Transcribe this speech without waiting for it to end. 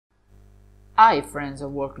Hi friends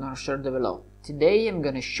of WorkLearnShareDevelop. Today I'm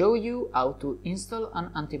gonna show you how to install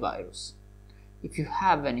an antivirus. If you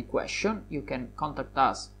have any question, you can contact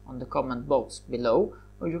us on the comment box below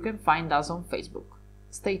or you can find us on Facebook.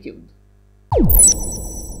 Stay tuned.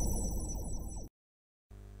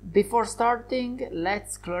 Before starting,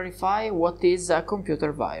 let's clarify what is a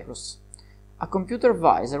computer virus. A computer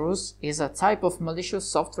virus is a type of malicious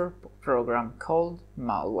software program called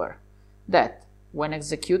malware that, when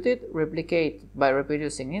executed, replicate by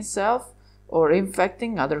reproducing itself or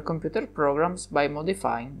infecting other computer programs by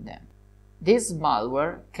modifying them. This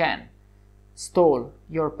malware can steal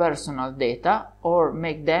your personal data or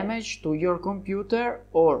make damage to your computer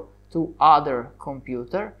or to other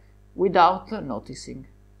computer without noticing.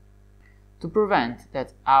 To prevent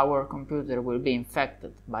that our computer will be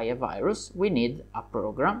infected by a virus, we need a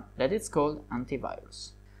program that is called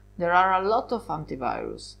antivirus. There are a lot of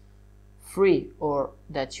antivirus, free or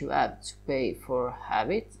that you have to pay for have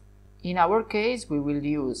it. In our case, we will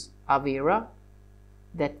use Avira,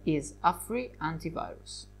 that is a free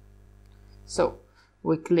antivirus. So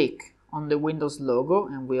we click on the Windows logo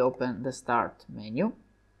and we open the Start menu.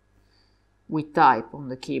 We type on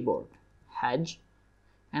the keyboard Edge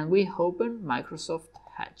and we open Microsoft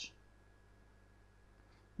Edge.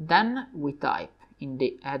 Then we type in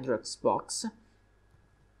the address box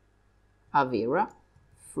Avira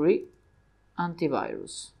free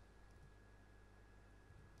antivirus.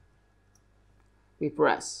 We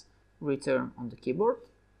press return on the keyboard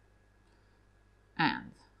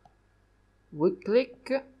and we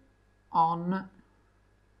click on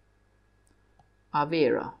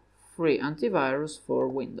Avira free antivirus for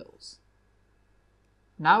Windows.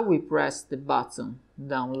 Now we press the button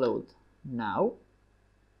download now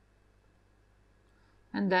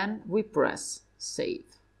and then we press save.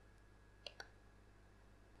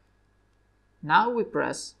 Now we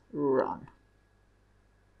press run.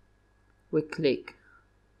 We click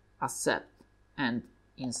accept and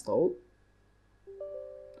install.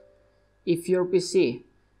 If your PC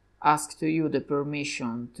asks to you the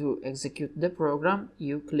permission to execute the program,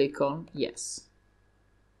 you click on yes.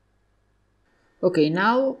 Okay,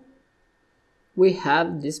 now we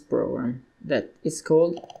have this program that is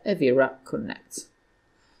called Avira Connect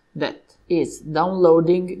that is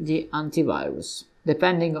downloading the antivirus.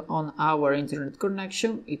 Depending on our internet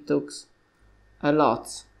connection, it took a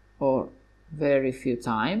lot or very few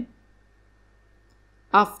time.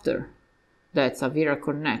 After that Avira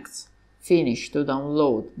Connect finish to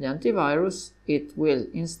download the antivirus, it will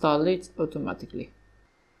install it automatically.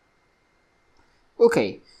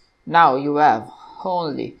 Okay, now you have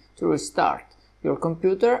only to restart your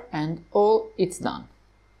computer and all it's done.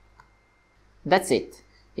 That's it.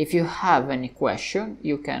 If you have any question,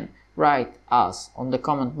 you can write us on the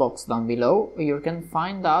comment box down below or you can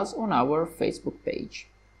find us on our Facebook page.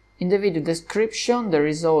 In the video description there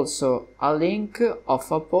is also a link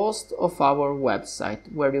of a post of our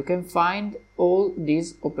website where you can find all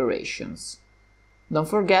these operations. Don't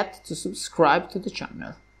forget to subscribe to the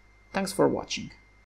channel. Thanks for watching.